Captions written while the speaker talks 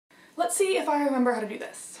let's see if I remember how to do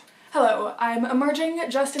this. Hello, I'm emerging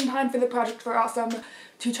just in time for the Project for Awesome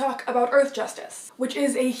to talk about Earthjustice, which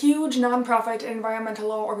is a huge non-profit environmental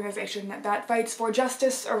law organization that fights for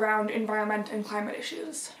justice around environment and climate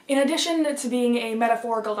issues. In addition to being a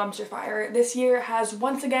metaphorical dumpster fire, this year has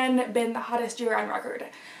once again been the hottest year on record.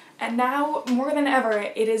 And now, more than ever,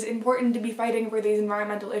 it is important to be fighting for these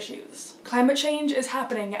environmental issues. Climate change is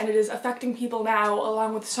happening and it is affecting people now,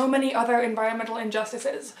 along with so many other environmental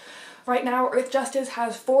injustices. Right now, Earthjustice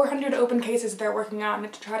has 400 open cases they're working on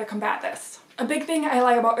to try to combat this. A big thing I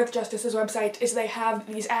like about Earthjustice's website is they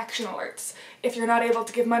have these action alerts, if you're not able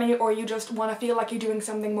to give money or you just want to feel like you're doing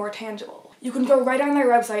something more tangible. You can go right on their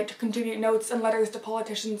website to contribute notes and letters to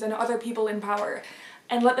politicians and other people in power,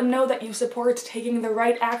 and let them know that you support taking the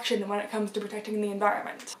right action when it comes to protecting the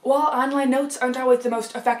environment. While online notes aren't always the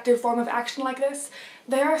most effective form of action like this,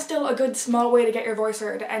 they are still a good small way to get your voice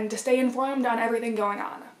heard and to stay informed on everything going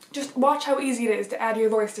on. Just watch how easy it is to add your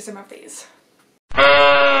voice to some of these.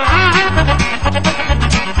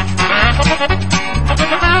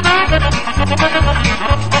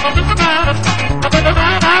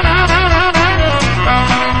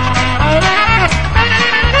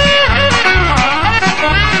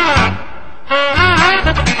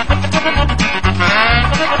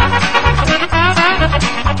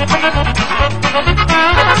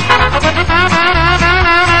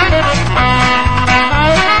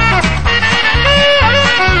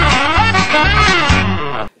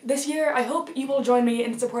 This year, I hope you will join me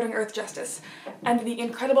in supporting Earthjustice and the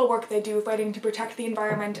incredible work they do fighting to protect the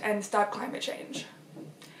environment and stop climate change.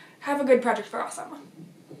 Have a good Project for Awesome.